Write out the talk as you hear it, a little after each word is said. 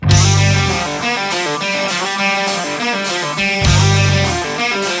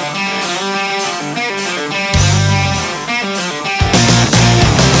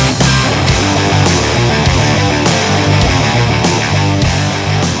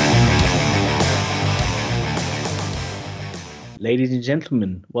Ladies and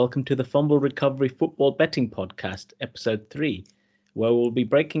gentlemen, welcome to the Fumble Recovery Football Betting Podcast, Episode 3, where we'll be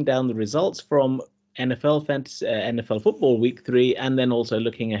breaking down the results from NFL Football Week 3 and then also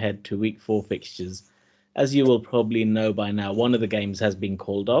looking ahead to Week 4 fixtures. As you will probably know by now, one of the games has been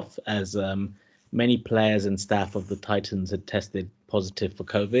called off as many players and staff of the Titans had tested positive for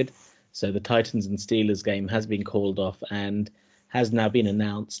COVID. So the Titans and Steelers game has been called off and has now been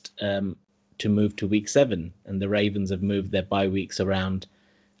announced to move to Week 7. And the Ravens have moved their bye weeks around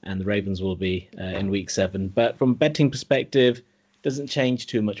and the Ravens will be in Week 7. But from a betting perspective, doesn't change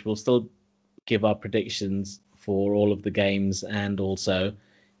too much. We'll still give our predictions for all of the games and also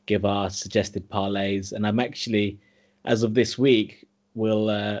give our suggested parlays. And I'm actually, as of this week,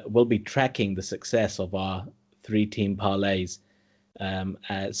 we'll be tracking the success of our 3-team parlays.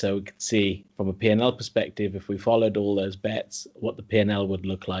 So we can see from a P&L perspective, if we followed all those bets, what the P&L would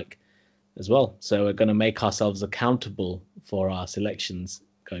look like as well. So we're going to make ourselves accountable for our selections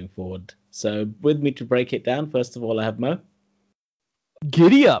going forward. So with me to break it down, first of all, I have Mo.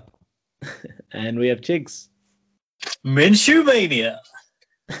 Giddy up. And we have Chigs. Minshew Mania.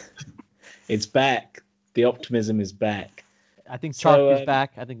 It's back. The optimism is back. I think Chark is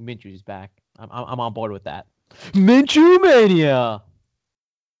back. I think Minshew is back. I'm on board with that. Minshew Mania.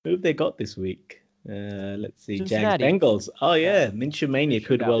 Who have they got this week? Let's see. Cincinnati. Jags Bengals. Oh yeah, Minshew Mania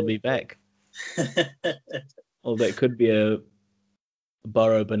could well be back. Although it could be a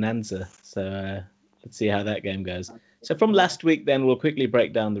Burrow bonanza. So let's see how that game goes. So from last week, then we'll quickly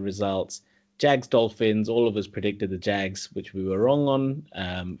break down the results. Jags Dolphins. All of us predicted the Jags, which we were wrong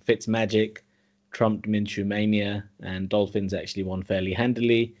on. Fitzmagic trumped Minshew Mania, and Dolphins actually won fairly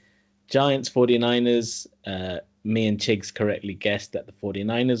handily. Giants 49ers. Me and Chigs correctly guessed that the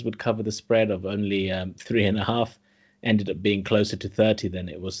 49ers would cover the spread of only 3.5. Ended up being closer to 30 than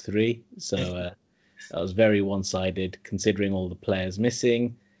it was 3. So that was very one-sided considering all the players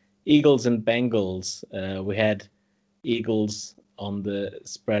missing. Eagles and Bengals. We had Eagles on the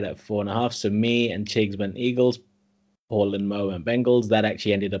spread at 4.5. So me and Chigs went Eagles. Paul and Mo went Bengals. That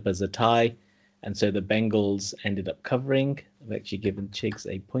actually ended up as a tie. And so the Bengals ended up covering. I've actually given Chigs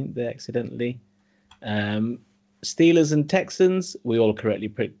a point there accidentally. Steelers and Texans, we all correctly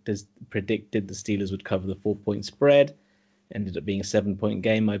predicted the Steelers would cover the 4-point spread. Ended up being a 7-point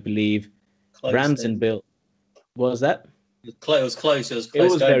game, I believe. Close Rams then. and Bill. What was that? It was close. It was It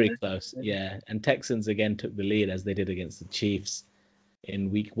close. was very close, yeah. And Texans again took the lead as they did against the Chiefs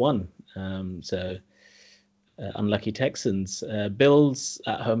in Week 1. Unlucky Texans. Bills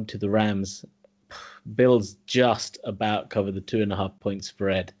at home to the Rams. Bills just about cover the 2.5-point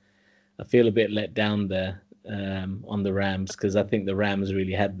spread. I feel a bit let down there on the Rams because I think the Rams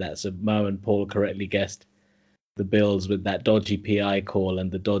really had that. So Mo and Paul correctly guessed the Bills with that dodgy PI call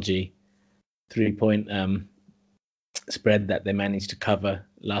and the dodgy 3-point spread that they managed to cover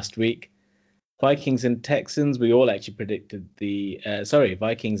last week. Vikings and Texans, we all actually predicted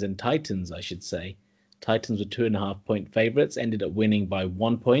Vikings and Titans, I should say. Titans were 2.5-point favorites, ended up winning by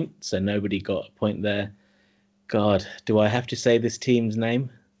 1 point, so nobody got a point there. God, do I have to say this team's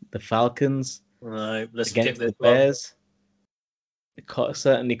name? The Falcons No, let's against the Bears. It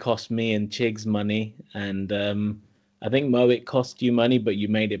certainly cost me and Chigs money, and I think Mo, it cost you money, but you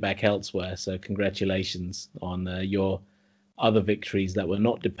made it back elsewhere. So congratulations on your other victories that were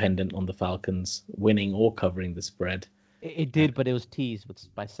not dependent on the Falcons winning or covering the spread. It did, but it was teased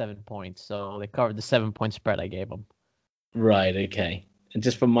by 7 points, so they covered the 7-point spread I gave them. Right, okay. And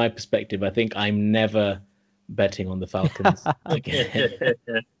just from my perspective, I think I'm never betting on the Falcons again.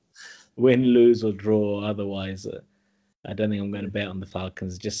 Win, lose, or draw. Otherwise, I don't think I'm going to bet on the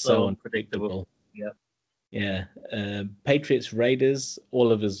Falcons. It's just so unpredictable. Yeah. Patriots, Raiders.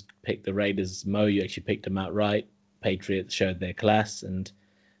 All of us picked the Raiders. Mo, you actually picked them outright. Patriots showed their class and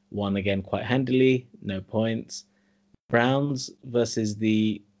won again quite handily. No points. Browns versus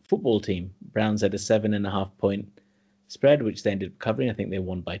the football team. Browns had a 7.5-point spread, which they ended up covering. I think they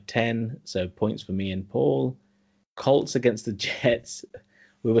won by 10. So points for me and Paul. Colts against the Jets.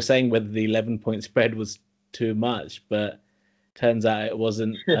 We were saying whether the 11-point spread was too much, but turns out it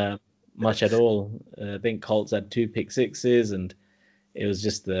wasn't much at all. I think Colts had 2 pick sixes, and it was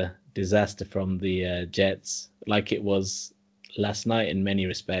just a disaster from the Jets, like it was last night in many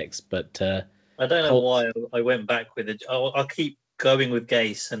respects. But I don't know why I went back with it. I'll keep going with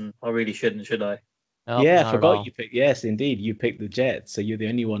Gase, and I really shouldn't, should I? Nope, yeah, not I at forgot all. you picked. Yes, indeed, you picked the Jets, so you're the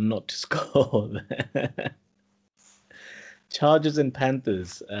only one not to score. Chargers and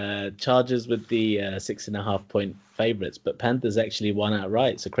Panthers. Chargers with the 6.5-point favorites, but Panthers actually won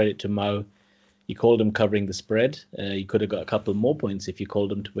outright. So credit to Mo. You called them covering the spread. You could have got a couple more points if you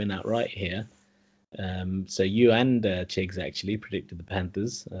called them to win outright here. So you and Chigs actually predicted the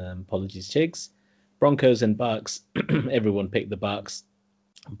Panthers. Apologies, Chigs. Broncos and Bucks. Everyone picked the Bucks.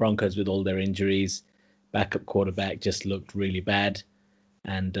 Broncos with all their injuries. Backup quarterback just looked really bad.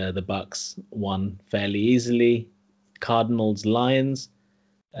 And the Bucks won fairly easily. Cardinals, Lions.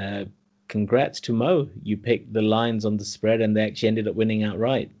 Congrats to Mo. You picked the Lions on the spread, and they actually ended up winning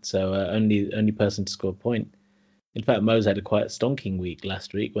outright. So only person to score a point. In fact, Mo's had a quite stonking week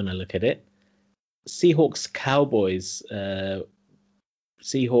last week when I look at it. Seahawks, Cowboys.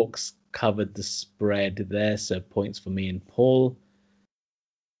 Seahawks covered the spread there, so points for me and Paul.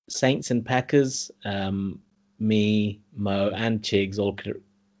 Saints and Packers. Me, Mo, and Chigs all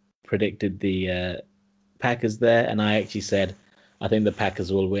predicted the Packers there, and I actually said I think the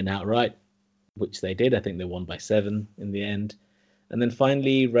Packers will win outright, which they did. I think they won by 7 in the end. And then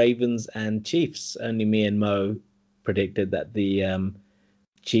finally, Ravens and Chiefs. Only me and Mo predicted that the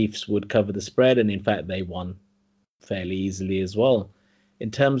Chiefs would cover the spread, and in fact, they won fairly easily as well. In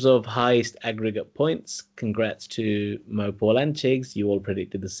terms of highest aggregate points, congrats to Mo, Paul, and Chigs. You all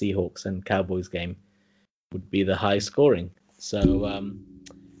predicted the Seahawks and Cowboys game would be the high scoring. So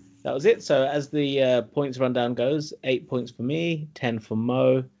that was it. So as the points rundown goes, 8 points for me, 10 for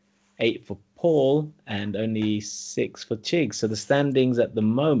Mo, 8 for Paul, and only 6 for Chigs. So the standings at the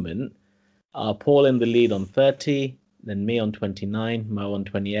moment are Paul in the lead on 30, then me on 29, Mo on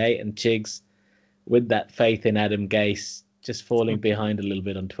 28, and Chigs, with that faith in Adam Gase, just falling behind a little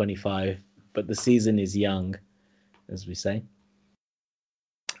bit on 25. But the season is young, as we say.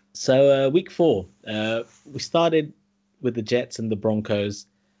 So week 4, we started with the Jets and the Broncos.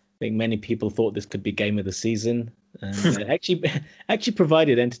 I think many people thought this could be game of the season, and actually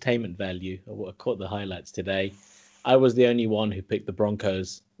provided entertainment value. I caught the highlights today. I was the only one who picked the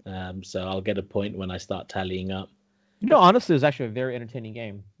Broncos, so I'll get a point when I start tallying up. Honestly, it was actually a very entertaining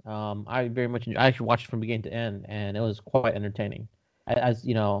game. I very much I actually watched it from beginning to end, and it was quite entertaining. As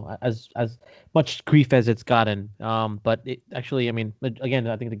much grief as it's gotten. But it actually, I mean, again,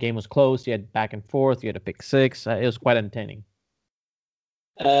 I think the game was close. You had back and forth. You had a pick six. It was quite entertaining.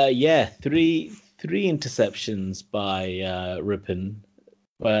 Yeah, three interceptions by Ripon,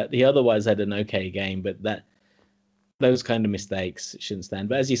 but he otherwise had an okay game. But those kind of mistakes shouldn't stand.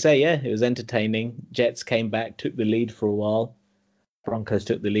 But as you say, yeah, it was entertaining. Jets came back, took the lead for a while. Broncos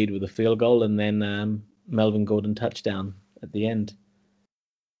took the lead with a field goal, and then Melvin Gordon touchdown at the end.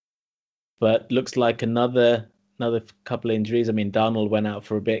 But looks like another couple of injuries. I mean, Darnold went out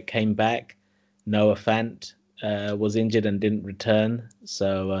for a bit, came back. Noah Fant was injured and didn't return.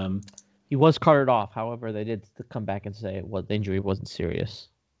 So he was carted off. However, they did come back and say the injury wasn't serious.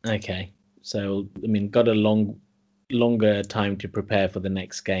 Okay. So, I mean, got a longer time to prepare for the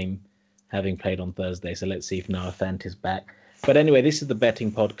next game, having played on Thursday. So let's see if Noah Fant is back. But anyway, this is the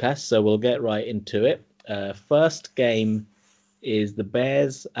betting podcast, so we'll get right into it. First game is the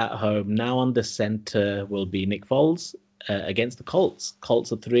Bears at home. Now under center will be Nick Foles against the Colts.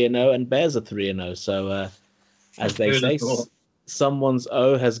 Colts are 3-0 and Bears are 3-0. So as they say, someone's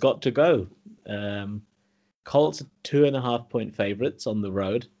O has got to go. Colts are 2.5-point favorites on the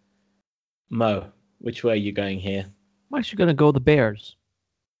road. Mo, which way are you going here? I'm actually going to go the Bears.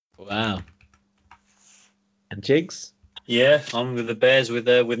 Wow. And Jigs? Yeah, I'm with the Bears with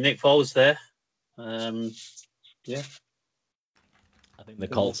Nick Foles there. Yeah. I think the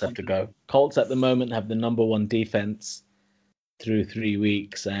Colts have to go. Colts at the moment have the number 1 defense through 3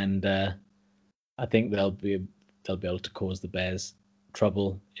 weeks, and I think they'll be able to cause the Bears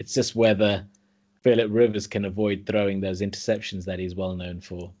trouble. It's just whether Phillip Rivers can avoid throwing those interceptions that he's well known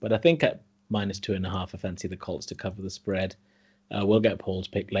for. But I think at -2.5, I fancy the Colts to cover the spread. We'll get Paul's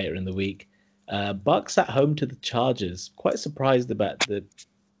pick later in the week. Bucks at home to the Chargers. Quite surprised about the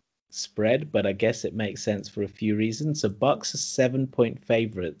spread, but I guess it makes sense for a few reasons. So Bucks are 7-point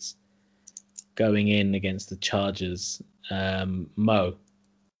favorites going in against the Chargers. Mo,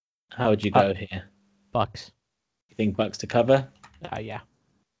 how would you go here? Bucks. You think Bucks to cover? Yeah.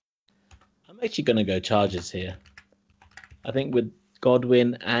 I'm actually going to go Chargers here. I think with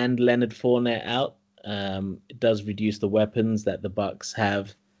Godwin and Leonard Fournette out, it does reduce the weapons that the Bucks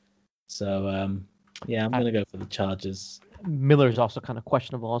have. So, yeah, I'm going to go for the Chargers. Miller's also kind of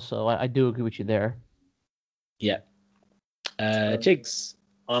questionable, so I do agree with you there. Yeah. Jigs?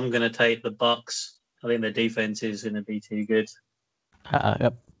 I'm going to take the Bucks. I think their defense is going to be too good.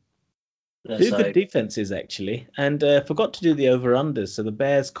 Yep. Two good defenses, actually. And forgot to do the over-unders. So the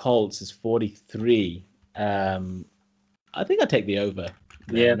Bears-Colts is 43. I think I take the over.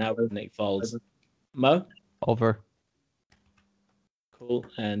 Yeah. Now with Nick Foles. Mo? Over. Cool.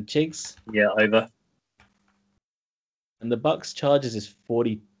 And Chigs? Yeah, over. And the Bucks Chargers is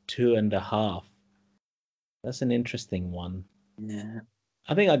 42.5. That's an interesting one. Yeah.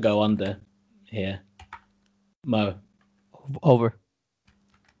 I think I'll go under here. Mo Over.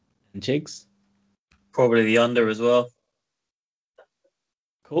 and Chigs. Probably the under as well.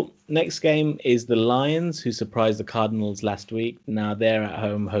 Cool. Next game is the Lions, who surprised the Cardinals last week. Now they're at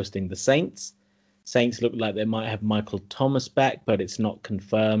home hosting the Saints. Saints look like they might have Michael Thomas back, but it's not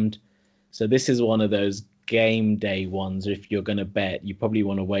confirmed. So this is one of those game day ones. If you're going to bet, you probably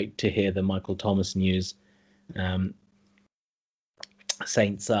want to wait to hear the Michael Thomas news.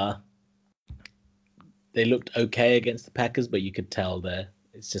 Saints they looked okay against the Packers, but you could tell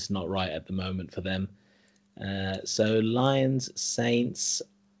it's just not right at the moment for them. So Lions, Saints.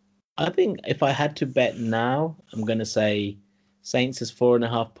 I think if I had to bet now, I'm going to say Saints as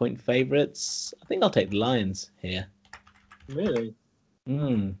 4.5-point favorites. I think I'll take the Lions here. Really?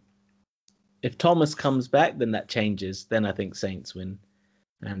 If Thomas comes back, then that changes. Then I think Saints win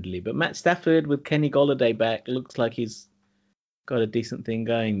handily. But Matt Stafford with Kenny Golladay back looks like he's got a decent thing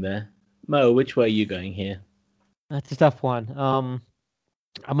going there. Mo, which way are you going here? That's a tough one. I'm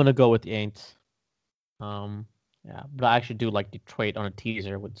gonna go with the Aints. Yeah, but I actually do like Detroit on a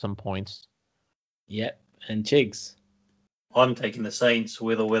teaser with some points. Yep, and Chigs. I'm taking the Saints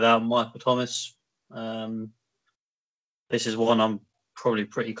with or without Michael Thomas. This is one I'm probably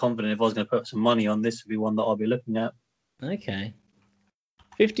pretty confident if I was going to put some money on, this would be one that I'll be looking at. Okay.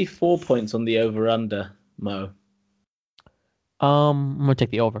 54 points on the over-under, Mo. I'm gonna take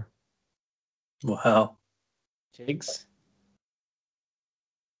the over. Wow. Chigs?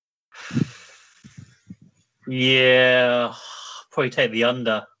 Yeah, probably take the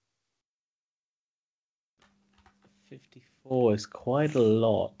under. 54 is quite a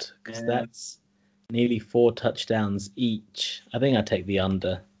lot because that's nearly 4 touchdowns each. I think I take the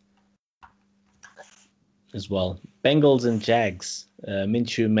under as well. Bengals and Jags.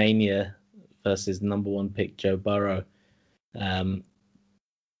 Minshew Mania versus number 1 pick Joe Burrow.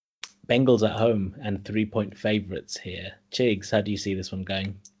 Bengals at home and 3-point favorites here. Chigs, how do you see this one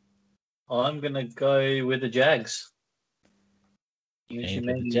going? I'm going to go with the Jags.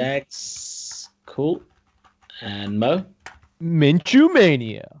 The Jags. Cool. And Mo? Minshew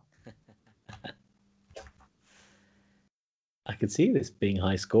Mania. I could see this being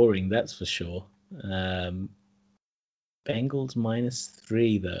high scoring, that's for sure. Bengals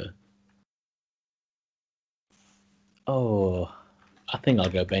 -3 though. Oh, I think I'll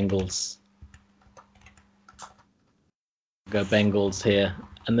go Bengals. Go Bengals here.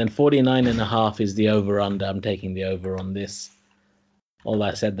 And then 49.5 is the over-under. I'm taking the over on this. Although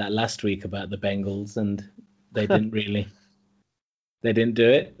I said that last week about the Bengals and they didn't really. They didn't do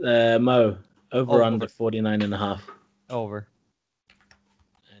it. Mo, over-under 49.5. Over.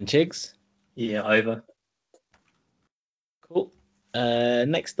 And Chigs? Yeah, over. Cool.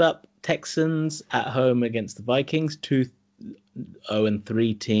 Next up, Texans at home against the Vikings.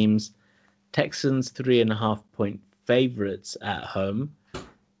 2-0-3 teams. Texans 3.5-point favorites at home.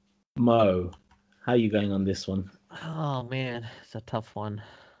 Mo, how are you going on this one? Oh man, it's a tough one.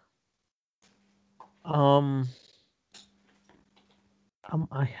 I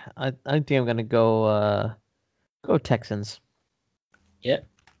think I'm gonna go Texans. Yep.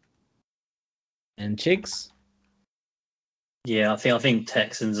 And Chigs? Yeah, I think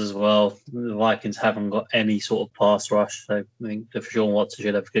Texans as well. The Vikings haven't got any sort of pass rush, so I think Deshaun Watson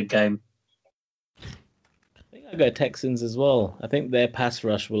should have a good game. I think I go Texans as well. I think their pass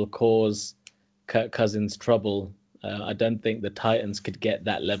rush will cause Kirk Cousins trouble. I don't think the Titans could get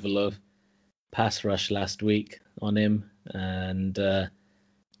that level of pass rush last week on him, and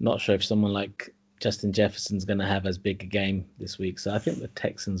not sure if someone like Justin Jefferson's going to have as big a game this week. So I think the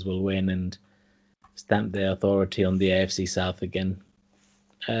Texans will win and stamp their authority on the AFC South again.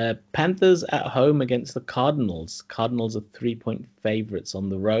 Panthers at home against the Cardinals. Cardinals are 3-point favorites on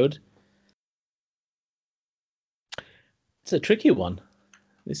the road. It's a tricky one.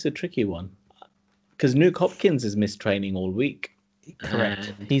 This is a tricky one. Because Nuke Hopkins is missed training all week.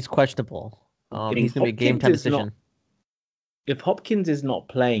 Correct. He's questionable. He's going to be a game time decision. If Hopkins is not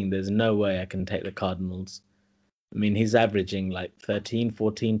playing, there's no way I can take the Cardinals. I mean, he's averaging like 13,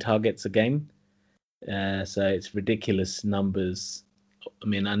 14 targets a game. So it's ridiculous numbers. I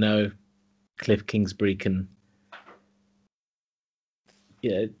mean, I know Cliff Kingsbury can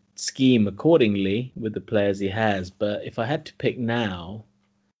scheme accordingly with the players he has, but if I had to pick now...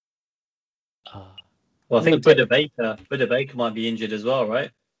 Well, I think Buda Baker might be injured as well,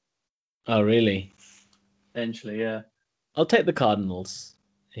 right? Oh, really? Potentially, yeah. I'll take the Cardinals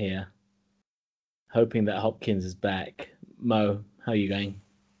here, hoping that Hopkins is back. Mo, how are you going?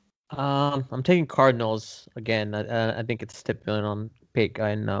 I'm taking Cardinals again. I think it's stipulated on Baker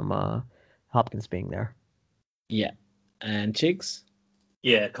and Hopkins being there. Yeah. And Chigs?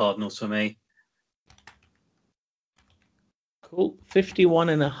 Yeah, Cardinals for me. Cool.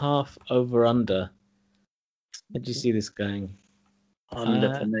 51.5 over under. How do you see this going?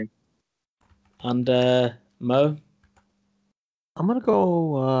 Under for me. Under Mo? I'm gonna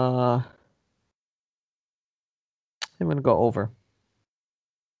go. I'm gonna go over.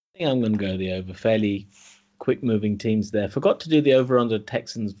 I think I'm going to go the over. Fairly quick moving teams there. Forgot to do the over under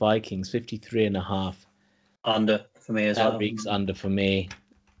Texans Vikings, 53.5. Under for me as well. That reeks under for me.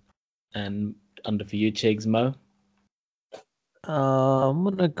 And under for you, Chigs, Mo? I'm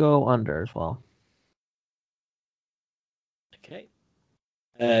gonna go under as well. Okay.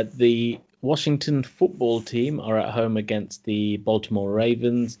 The Washington football team are at home against the Baltimore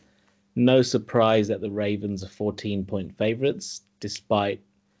Ravens. No surprise that the Ravens are 14-point favorites, despite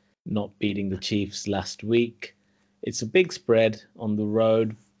not beating the Chiefs last week. It's a big spread on the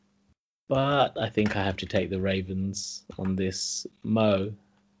road, but I think I have to take the Ravens on this. Mo,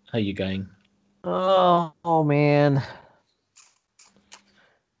 how are you going? Oh man,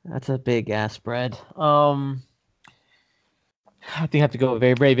 that's a big ass spread. I think I have to go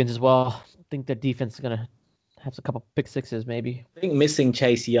with Ravens as well. I think their defense is gonna have a couple pick sixes, maybe. I think missing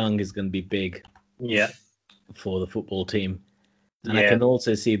Chase Young is going to be big Yeah. for the football team. And Yeah. I can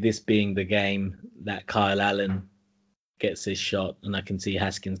also see this being the game that Kyle Allen gets his shot, and I can see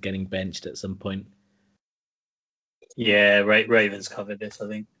Haskins getting benched at some point. Yeah, Ravens covered this, I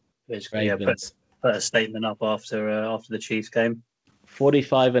think. Ravens. Put a statement up after the Chiefs game.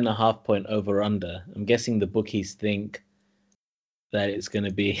 45.5 point over under. I'm guessing the bookies think that it's going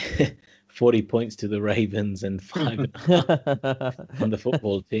to be 40 points to the Ravens and 5.5 on the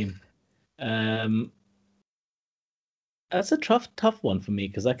football team. That's a tough one for me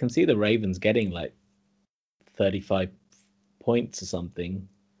because I can see the Ravens getting like 35 points or something.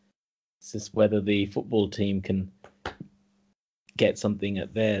 It's just whether the football team can get something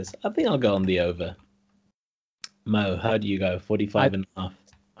at theirs. I think I'll go on the over. Mo, how do you go? 45.5.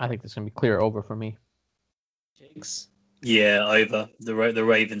 I think this is gonna be clear over for me. Jigs? Yeah, over. The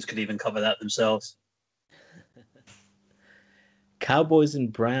Ravens could even cover that themselves. Cowboys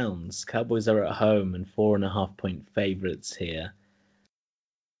and Browns. Cowboys are at home and 4.5 point favorites here.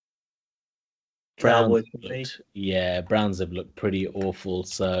 Browns have looked pretty awful.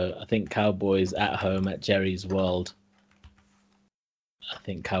 So I think Cowboys at home at Jerry's World. I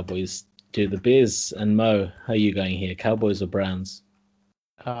think Cowboys do the biz. And Mo, how are you going here? Cowboys or Browns?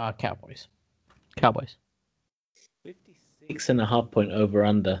 Cowboys. 56.5 point over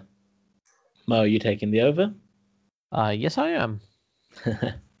under. Mo, are you taking the over? Yes, I am.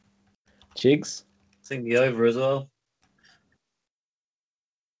 Jigs? I think the over as well.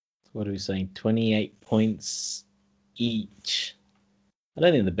 What are we saying? 28 points each. I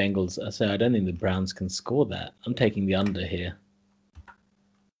don't think the Bengals. I don't think the Browns can score that. I'm taking the under here.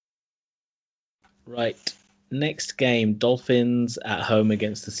 Right. Next game, Dolphins at home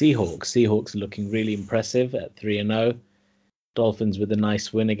against the Seahawks. Seahawks are looking really impressive at 3-0. Dolphins with a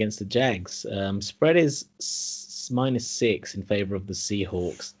nice win against the Jags. Spread is -6 in favor of the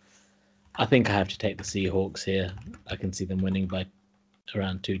Seahawks. I think I have to take the Seahawks here. I can see them winning by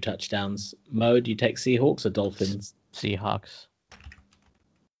around 2 touchdowns. Mo, do you take Seahawks or Dolphins? Seahawks.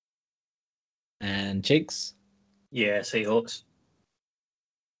 And Chigs? Yeah, Seahawks.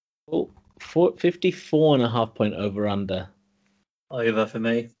 Well, 54.5 point over under. Over for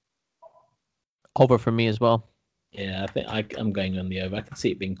me. Over for me as well. Yeah, I think I'm going on the over. I can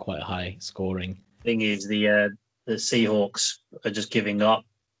see it being quite high scoring. Thing is, the Seahawks are just giving up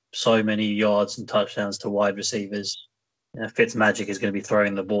so many yards and touchdowns to wide receivers. Fitzmagic is going to be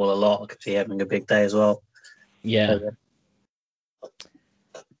throwing the ball a lot because he's having a big day as well. Yeah.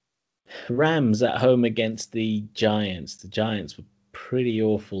 Rams at home against the Giants. The Giants were pretty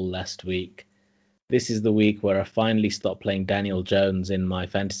awful last week. This is the week where I finally stopped playing Daniel Jones in my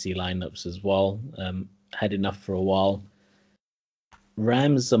fantasy lineups as well. Had enough for a while.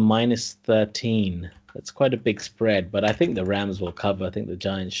 Rams are -13. That's quite a big spread, but I think the Rams will cover. I think the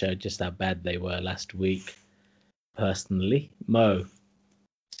Giants showed just how bad they were last week, personally. Mo?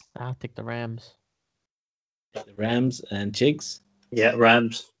 I'll take the Rams. The Rams and Chigs? Yeah,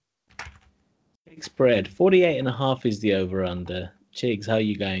 Rams. Big spread. 48.5 is the over-under. Chigs, how are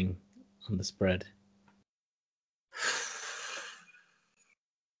you going on the spread?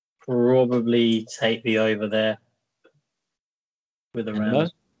 Probably take the over there with the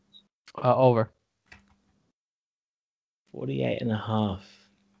Rams. Over. 48.5.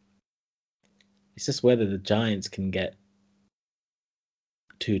 It's just whether the Giants can get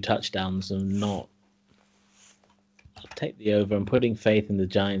 2 touchdowns or not. I'll take the over. I'm putting faith in the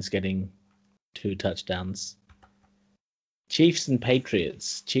Giants getting 2 touchdowns. Chiefs and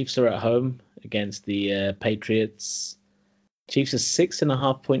Patriots. Chiefs are at home against the Patriots. Chiefs are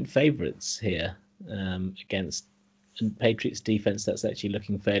 6.5-point favorites here against Patriots defense that's actually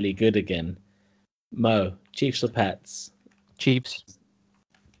looking fairly good again. Mo, Chiefs or Pats? Chiefs.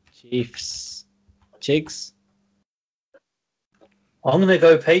 Chiefs. Chigs? I'm going to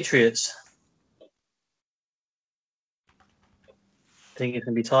go Patriots. I think it's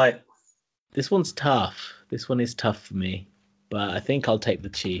going to be tight. This one's tough. This one is tough for me, but I think I'll take the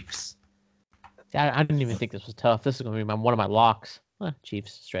Chiefs. I didn't even think this was tough. This is going to be one of my locks.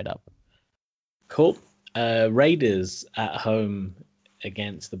 Chiefs, straight up. Cool. Raiders at home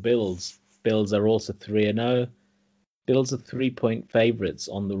against the Bills. Bills are also 3-0. Bills are 3-point favorites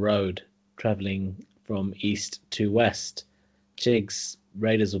on the road, traveling from east to west. Chigs,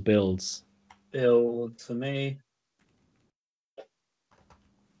 Raiders or Bills? Bills for me.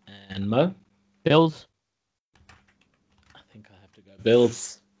 And Mo? Bills. I think I have to go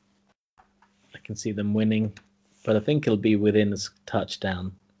Bills. I can see them winning, but I think it'll be within a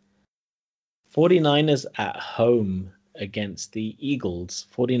touchdown. 49ers at home against the Eagles.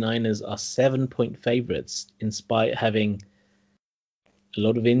 49ers are 7-point favorites in spite of having a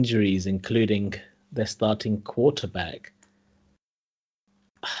lot of injuries, including their starting quarterback.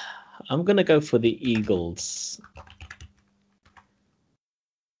 I'm going to go for the Eagles.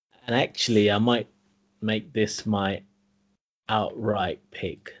 And actually, I might make this my outright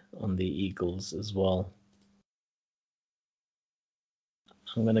pick on the Eagles as well.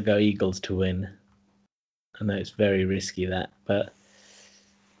 I'm going to go Eagles to win. I know it's very risky that, but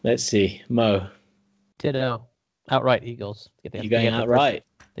let's see. Mo. Ditto. Outright Eagles. You going outright?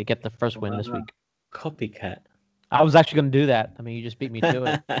 They get the first win this week. Copycat. I was actually going to do that. I mean, you just beat me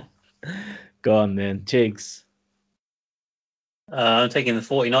to it. Go on then. Chigs. I'm taking the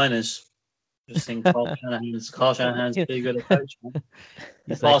 49ers. Just think Carl Shanahan's pretty good at coaching.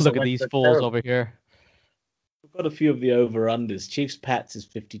 He's like, look at these fools over here. We've got a few of the over-unders. Chiefs Pats is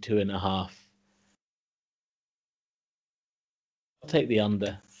 52.5. I'll take the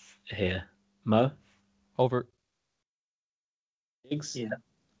under here. Mo? Over. Chigs? Yeah.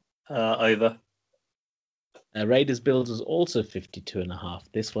 Over. Raiders Bills is also 52.5.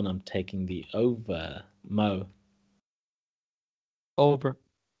 This one I'm taking the over. Mo? Over.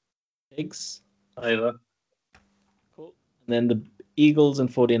 Chigs? Over. Cool. And then the Eagles and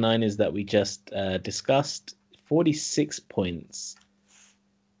 49ers that we just discussed, 46 points.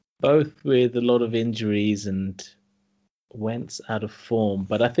 Both with a lot of injuries and Wentz out of form,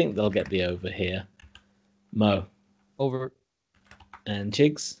 but I think they'll get the over here. Mo? Over. And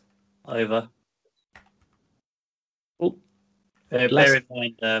Chigs? Over. Cool. Bear in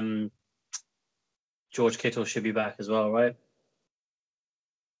mind, George Kittle should be back as well, right?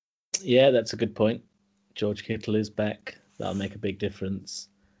 Yeah, that's a good point. George Kittle is back. That'll make a big difference.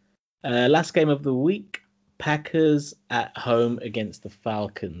 Last game of the week, Packers at home against the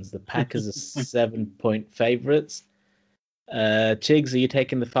Falcons. The Packers are 7-point favorites. Chigs, are you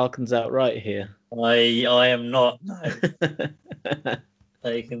taking the Falcons outright here? I am not. No.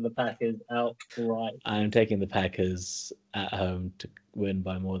 Taking the Packers outright. I am taking the Packers at home to win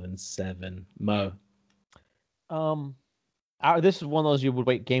by more than 7. Mo? This is one of those you would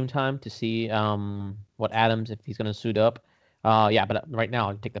wait game time to see what Adams, if he's going to suit up. Yeah, but right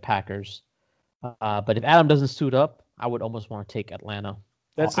now I'd take the Packers. But if Adam doesn't suit up, I would almost want to take Atlanta.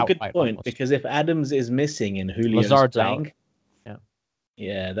 That's a good point, almost. because if Adams is missing and Julio's Lazard's playing, out.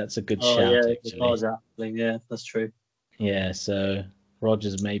 Yeah, that's a good shout, actually. Lazard's out. Yeah, that's true. Yeah, so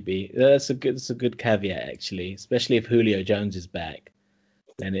Rodgers maybe. That's a good caveat, actually, especially if Julio Jones is back.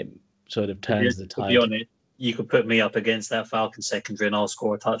 Then it sort of turns the tide. To be honest, you could put me up against that Falcons secondary and I'll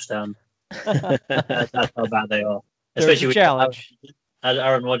score a touchdown. That's how bad they are. Especially with challenge.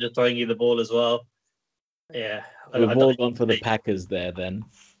 Aaron Rodgers throwing you the ball as well. Yeah. We've all gone for the Packers there then.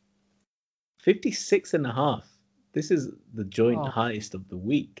 56.5. This is the joint highest of the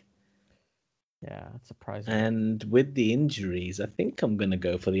week. Yeah, that's surprising. And with the injuries, I think I'm going to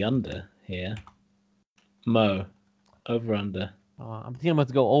go for the under here. Mo, over under. I'm thinking I'm going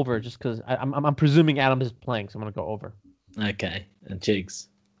to go over just because I'm presuming Adams is playing, so I'm going to go over. Okay, and Chigs.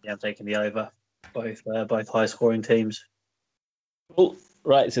 Yeah, I'm taking the over. Both high scoring teams. Well,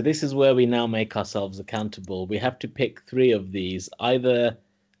 right, so this is where we now make ourselves accountable. We have to pick 3 of these, either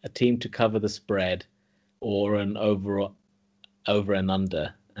a team to cover the spread or an over and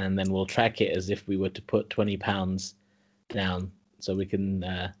under, and then we'll track it as if we were to put £20 down, so we can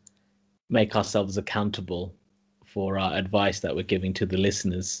make ourselves accountable for our advice that we're giving to the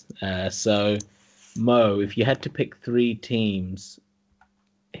listeners. So, Mo, if you had to pick 3 teams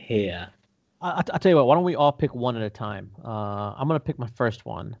here, I'll tell you what. Why don't we all pick one at a time? I'm gonna pick my first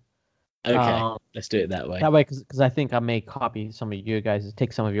one. Okay, let's do it that way. That way, because I think I may copy some of you guys,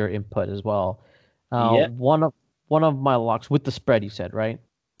 take some of your input as well. Yeah. One of my locks with the spread. You said right?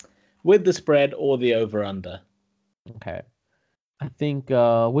 With the spread or the over/under. Okay. I think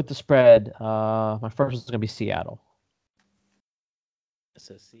with the spread, my first is gonna be Seattle.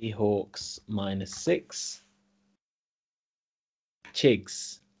 So Seahawks -6.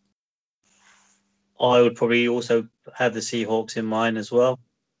 Chigs. I would probably also have the Seahawks in mine as well.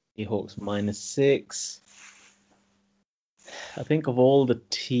 Seahawks -6. I think of all the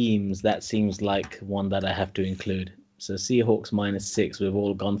teams, that seems like one that I have to include. So Seahawks -6, we've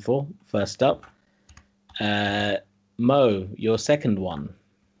all gone for. First up. Mo, your second one.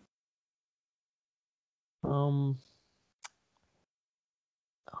 I'm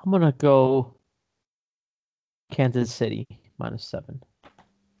gonna go Kansas City -7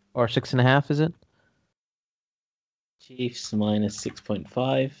 or 6.5. Is it? Chiefs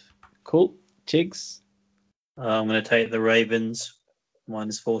 -6.5. Cool. Chigs. I'm going to take the Ravens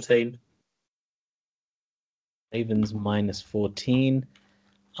 -14. Ravens -14.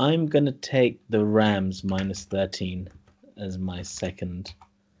 I'm going to take the Rams -13 as my second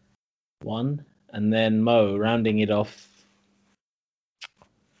one. And then Mo, rounding it off.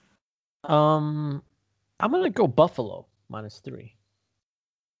 I'm gonna go Buffalo -3.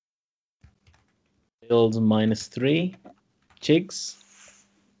 Bills -3. Chigs.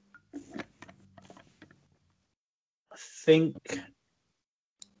 I think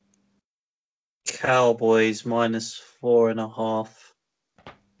Cowboys -4.5.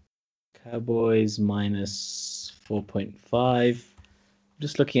 Cowboys -4.5.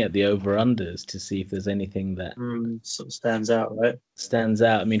 Just looking at the over-unders to see if there's anything that Sort of stands out, right? stands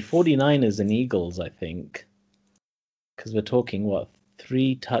out. I mean, 49ers and Eagles, I think, because we're talking,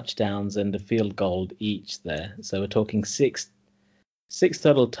 3 touchdowns and a field goal each there. So we're talking six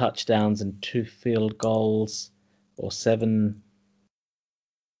total touchdowns and 2 field goals, or 7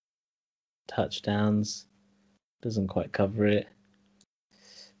 touchdowns. Doesn't quite cover it.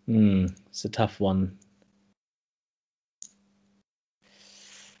 It's a tough one.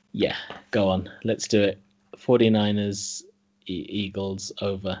 Yeah, go on. Let's do it. 49ers, Eagles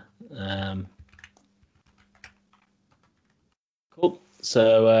over. Cool.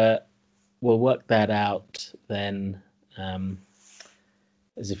 So we'll work that out then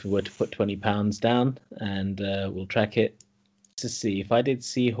as if we were to put £20 down, and we'll track it to see if I did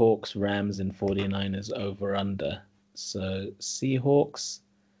Seahawks, Rams, and 49ers over under. So Seahawks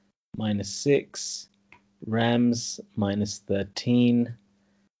 -6, Rams -13,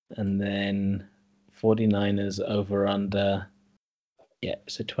 and then 49ers over under. Yeah,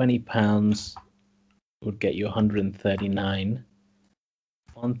 so £20 would get you 139.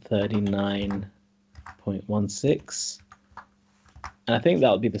 139.16. And I think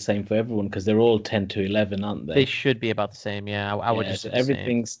that'll be the same for everyone because they're all 10 to 11, aren't they? They should be about the same. Yeah, I would just so say the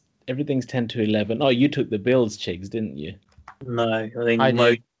same. everything's 10 to 11. Oh, you took the Bills, Chigs, didn't you? No, I think I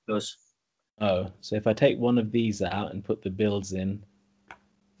Mo did. does. Oh, so if I take one of these out and put the Bills in,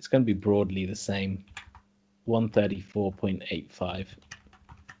 it's going to be broadly the same. 134.85.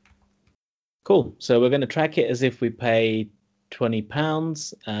 Cool. So we're going to track it as if we pay £20.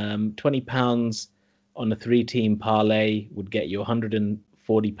 £20 on a 3-team parlay would get you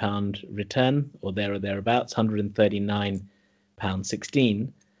 £140 return, or there or thereabouts,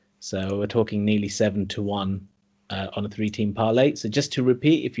 £139.16. So we're talking nearly 7 to 1 on a 3-team parlay. So just to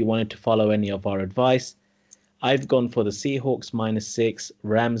repeat, if you wanted to follow any of our advice, I've gone for the Seahawks -6,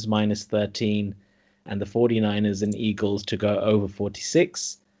 Rams -13, and the 49ers and Eagles to go over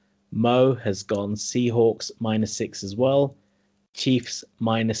 46. Mo has gone Seahawks -6 as well, Chiefs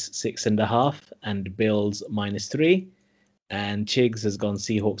 -6.5, and Bills -3. And Chigs has gone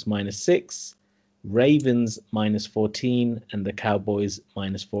Seahawks -6, Ravens -14, and the Cowboys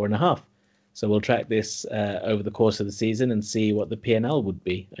 -4.5. So we'll track this over the course of the season and see what the P&L would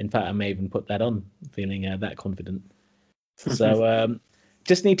be. In fact, I may even put that on, feeling that confident. So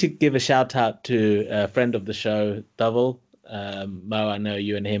just need to give a shout out to a friend of the show, Double. Mo, I know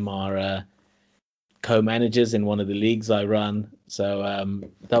you and him are co-managers in one of the leagues I run. So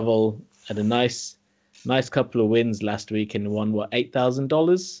Double had a nice couple of wins last week and won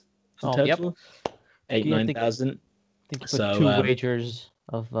 $8,000 in total. Yep. 9,000. I think he put 2 wagers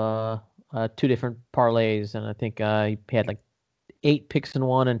of 2 different parlays, and I think he had like 8 picks in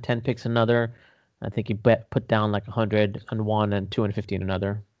one and 10 picks in another. I think he put down like 100 on one and 250 in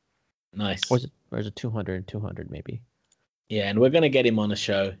another. Nice. Or is it 200 maybe? Yeah, and we're going to get him on a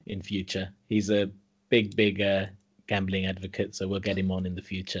show in future. He's a big gambling advocate, so we'll get him on in the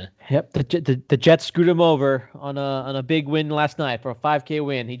future. Yep, the Jets screwed him over on a big win last night for a 5K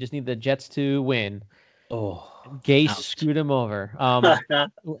win. He just needed the Jets to win. Oh, Gase ouch. screwed him over.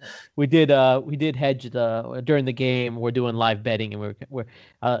 We did hedge during the game. We're doing live betting, and we're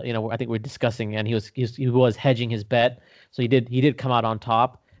I think we're discussing, and he was hedging his bet, so he did come out on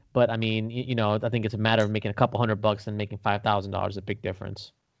top. But I mean, I think it's a matter of making a couple $100 and making $5,000 a big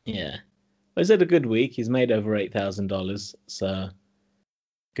difference. Yeah. Well, he's had a good week. He's made over $8,000, so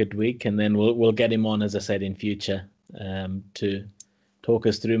good week. And then we'll get him on, as I said, in future to talk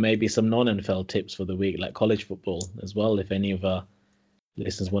us through maybe some non-NFL tips for the week, like college football as well, if any of our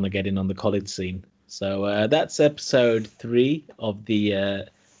listeners want to get in on the college scene. So that's episode 3 of the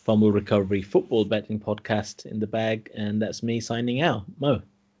Fumble Recovery Football Betting Podcast in the bag. And that's me signing out. Mo.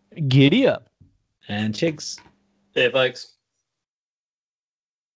 Giddy up. And Chigs. Yeah, folks.